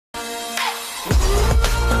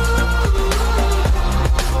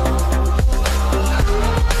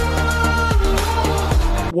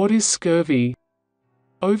What is scurvy?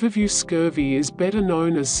 Overview: scurvy is better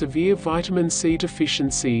known as severe vitamin C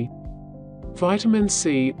deficiency. Vitamin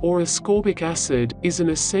C, or ascorbic acid, is an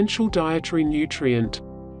essential dietary nutrient.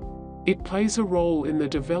 It plays a role in the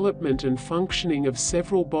development and functioning of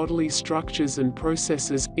several bodily structures and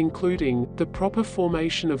processes, including the proper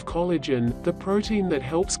formation of collagen, the protein that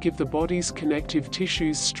helps give the body's connective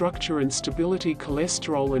tissues structure and stability,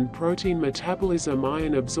 cholesterol and protein metabolism,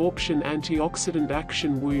 iron absorption, antioxidant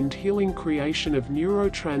action, wound healing, creation of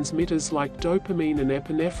neurotransmitters like dopamine and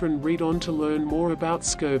epinephrine. Read on to learn more about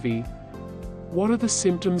scurvy. What are the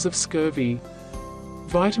symptoms of scurvy?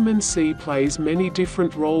 Vitamin C plays many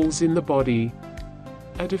different roles in the body.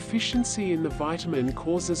 A deficiency in the vitamin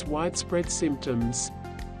causes widespread symptoms.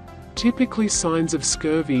 Typically, signs of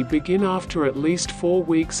scurvy begin after at least 4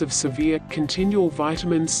 weeks of severe, continual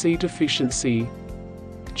vitamin C deficiency.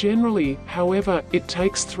 Generally, however, it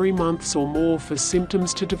takes 3 months or more for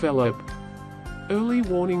symptoms to develop. Early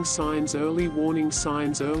warning signs. Early warning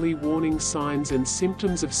signs and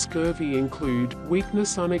symptoms of scurvy include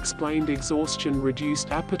weakness, unexplained exhaustion,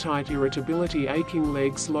 reduced appetite, irritability, aching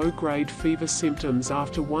legs, low-grade fever. Symptoms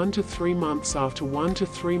after 1 to 3 months. After 1 to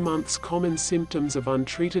 3 months, common symptoms of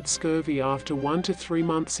untreated scurvy after 1 to 3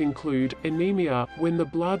 months include anemia, when the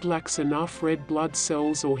blood lacks enough red blood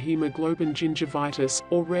cells, or hemoglobin, gingivitis,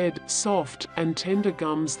 or red, soft, and tender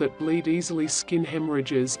gums that bleed easily, skin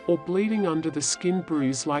hemorrhages, or bleeding under the skin,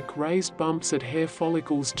 bruise like raised bumps at hair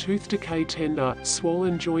follicles, tooth decay, tender,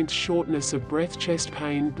 swollen joints, shortness of breath, chest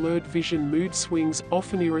pain, blurred vision, mood swings,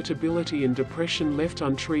 often irritability and depression. Left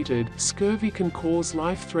untreated, scurvy can cause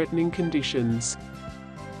life-threatening conditions.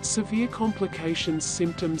 Severe complications.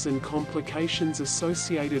 Symptoms and complications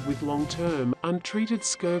associated with long-term, untreated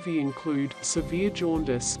scurvy include severe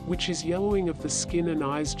jaundice, which is yellowing of the skin and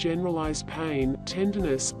eyes, generalized pain,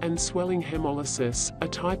 tenderness, and swelling, hemolysis, a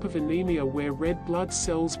type of anemia where red blood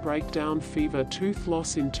cells break down, fever, tooth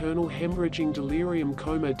loss, internal hemorrhaging, delirium,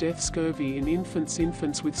 coma, death. Scurvy in infants.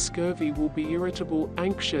 Infants with scurvy will be irritable,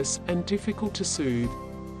 anxious, and difficult to soothe.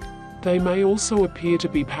 They may also appear to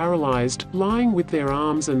be paralyzed, lying with their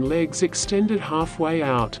arms and legs extended halfway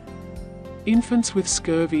out. Infants with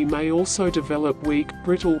scurvy may also develop weak,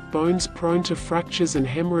 brittle bones, prone to fractures and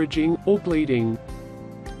hemorrhaging, or bleeding.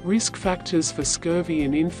 Risk factors for scurvy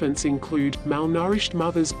in infants include malnourished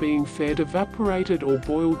mothers being fed evaporated or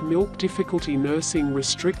boiled milk, difficulty nursing,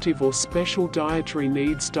 restrictive or special dietary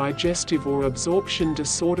needs, digestive or absorption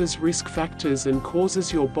disorders. Risk factors and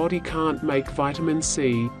causes: your body can't make vitamin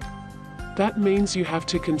C. That means you have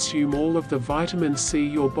to consume all of the vitamin C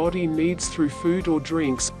your body needs through food or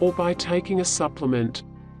drinks, or by taking a supplement.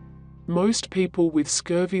 Most people with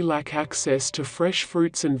scurvy lack access to fresh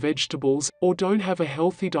fruits and vegetables, or don't have a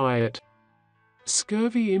healthy diet.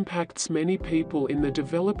 Scurvy impacts many people in the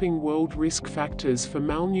developing world. Risk factors for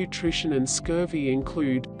malnutrition and scurvy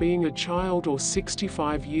include being a child or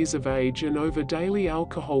 65 years of age and over, daily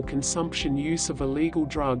alcohol consumption, use of illegal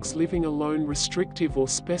drugs, living alone, restrictive or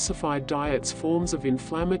specified diets, forms of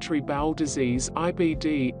inflammatory bowel disease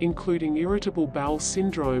 (IBD), including irritable bowel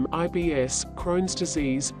syndrome (IBS), Crohn's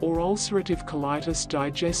disease, or ulcerative colitis,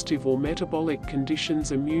 digestive or metabolic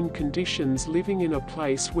conditions, immune conditions, living in a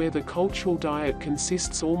place where the cultural diet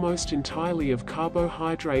consists almost entirely of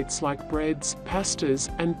carbohydrates like breads, pastas,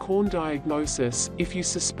 and corn. Diagnosis: if you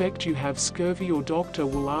suspect you have scurvy, your doctor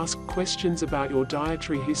will ask questions about your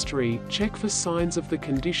dietary history, check for signs of the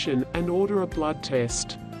condition, and order a blood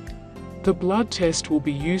test. The blood test will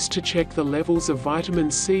be used to check the levels of vitamin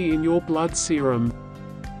C in your blood serum.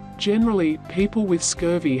 Generally, people with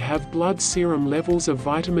scurvy have blood serum levels of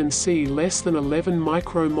vitamin C less than 11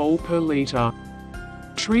 micromole per liter.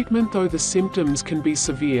 Treatment: though the symptoms can be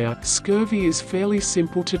severe, scurvy is fairly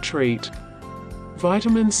simple to treat.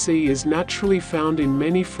 Vitamin C is naturally found in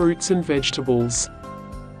many fruits and vegetables.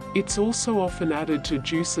 It's also often added to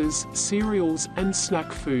juices, cereals, and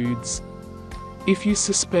snack foods. If you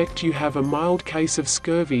suspect you have a mild case of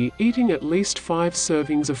scurvy, eating at least 5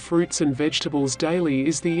 servings of fruits and vegetables daily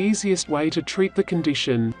is the easiest way to treat the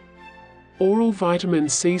condition. Oral vitamin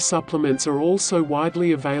C supplements are also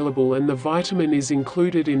widely available, and the vitamin is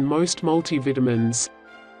included in most multivitamins.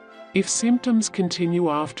 If symptoms continue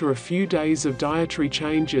after a few days of dietary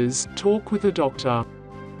changes, talk with a doctor.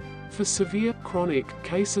 For severe, chronic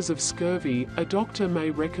cases of scurvy, a doctor may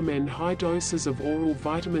recommend high doses of oral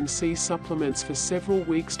vitamin C supplements for several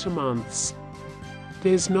weeks to months.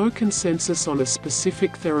 There's no consensus on a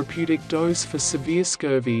specific therapeutic dose for severe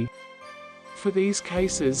scurvy. For these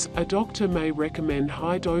cases, a doctor may recommend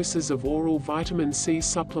high doses of oral vitamin C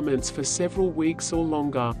supplements for several weeks or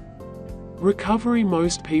longer. Recovery: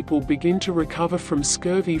 most people begin to recover from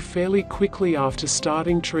scurvy fairly quickly after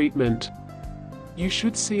starting treatment. You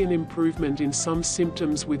should see an improvement in some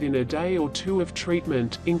symptoms within a day or two of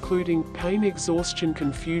treatment, including pain, exhaustion,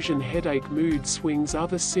 confusion, headache, mood swings.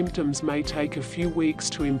 Other symptoms may take a few weeks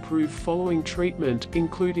to improve following treatment,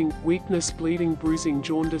 including weakness, bleeding, bruising,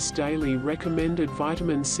 jaundice. Daily recommended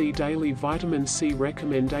vitamin C. Daily vitamin C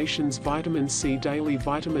recommendations. Vitamin C. Daily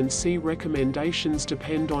vitamin C recommendations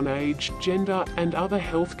depend on age, gender, and other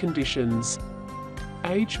health conditions.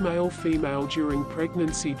 Age: male, female. During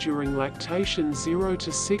pregnancy, during lactation, 0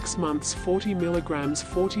 to 6 months 40 mg,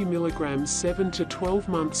 40 mg. 7 to 12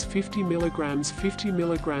 months 50 mg, 50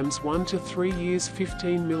 mg. 1 to 3 years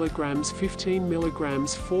 15 mg, 15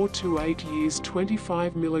 mg. 4 to 8 years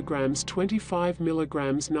 25 mg, 25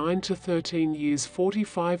 mg. 9 to 13 years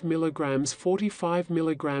 45 mg, 45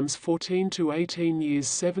 mg. 14 to 18 years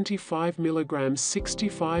 75 mg,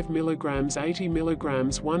 65 mg. 80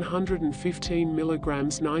 mg, 115 mg.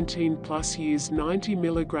 19 plus years 90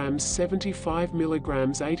 mg, 75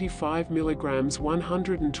 mg, 85 mg,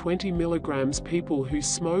 120 mg. People who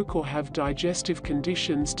smoke or have digestive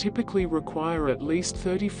conditions typically require at least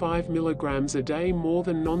 35 mg a day more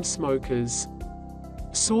than non-smokers.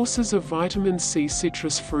 Sources of vitamin C: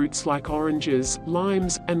 citrus fruits like oranges,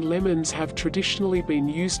 limes, and lemons have traditionally been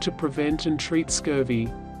used to prevent and treat scurvy.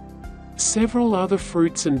 Several other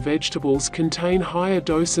fruits and vegetables contain higher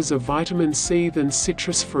doses of vitamin C than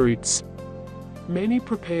citrus fruits. Many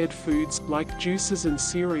prepared foods, like juices and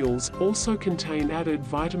cereals, also contain added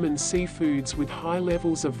vitamin C. Foods with high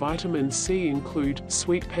levels of vitamin C include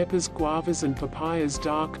sweet peppers, guavas and papayas.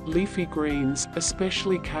 Dark, leafy greens,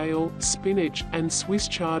 especially kale, spinach, and Swiss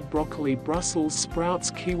chard, broccoli, Brussels sprouts,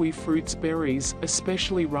 kiwi fruits, berries,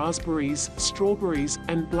 especially raspberries, strawberries,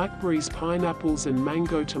 and blackberries, pineapples and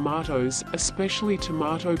mango, tomatoes, especially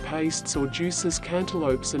tomato pastes or juices,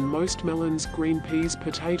 cantaloupes and most melons, green peas,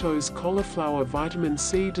 potatoes, cauliflower. Vitamin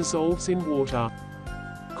C dissolves in water.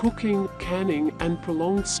 Cooking, canning, and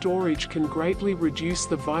prolonged storage can greatly reduce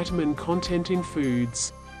the vitamin content in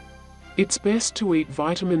foods. It's best to eat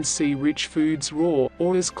vitamin C-rich foods raw,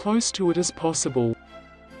 or as close to it as possible.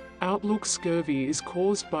 Outlook: scurvy is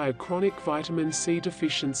caused by a chronic vitamin C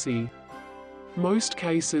deficiency. Most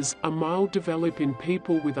cases, a mild develop in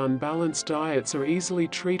people with unbalanced diets are easily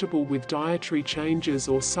treatable with dietary changes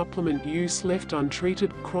or supplement use. Left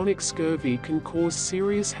untreated, chronic scurvy can cause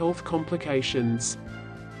serious health complications.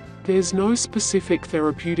 There's no specific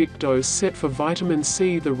therapeutic dose set for vitamin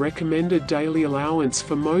C. The recommended daily allowance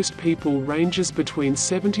for most people ranges between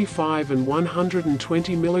 75 and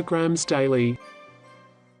 120 mg daily.